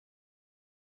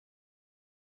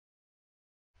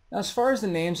Now, as far as the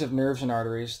names of nerves and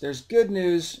arteries, there's good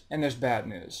news and there's bad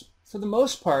news. For the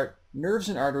most part, nerves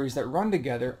and arteries that run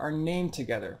together are named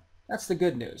together. That's the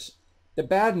good news. The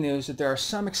bad news is that there are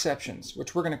some exceptions,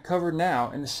 which we're going to cover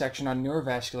now in the section on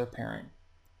neurovascular pairing.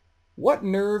 What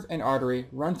nerve and artery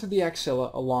run through the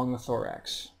axilla along the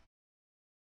thorax?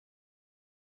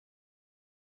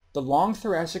 The long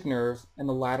thoracic nerve and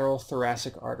the lateral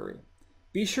thoracic artery.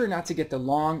 Be sure not to get the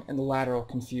long and the lateral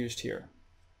confused here.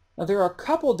 Now, there are a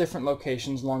couple different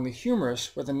locations along the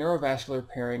humerus where the neurovascular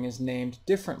pairing is named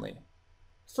differently.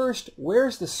 First, where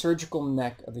is the surgical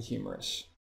neck of the humerus?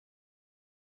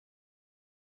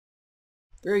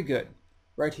 Very good.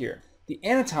 Right here. The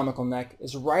anatomical neck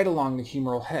is right along the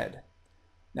humeral head.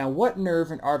 Now, what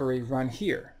nerve and artery run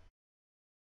here?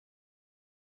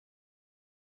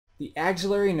 The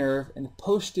axillary nerve and the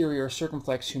posterior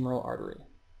circumflex humeral artery.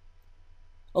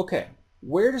 Okay,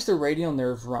 where does the radial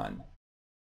nerve run?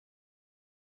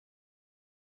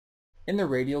 In the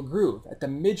radial groove, at the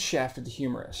midshaft of the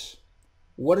humerus.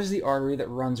 What is the artery that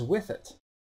runs with it?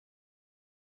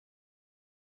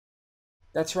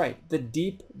 That's right, the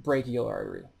deep brachial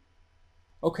artery.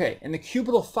 Okay, in the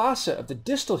cubital fossa of the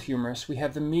distal humerus, we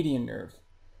have the median nerve.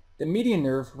 The median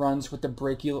nerve runs with the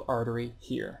brachial artery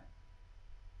here.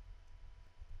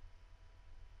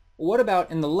 What about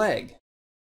in the leg?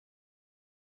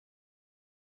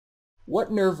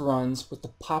 What nerve runs with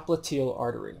the popliteal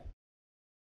artery?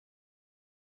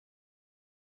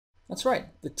 That's right,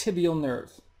 the tibial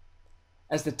nerve.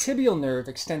 As the tibial nerve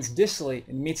extends distally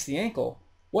and meets the ankle,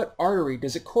 what artery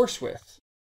does it course with?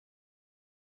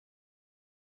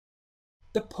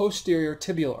 The posterior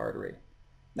tibial artery.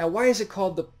 Now, why is it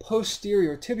called the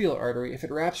posterior tibial artery if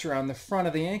it wraps around the front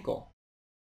of the ankle?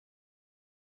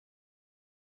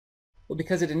 Well,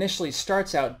 because it initially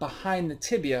starts out behind the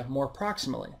tibia more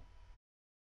proximally.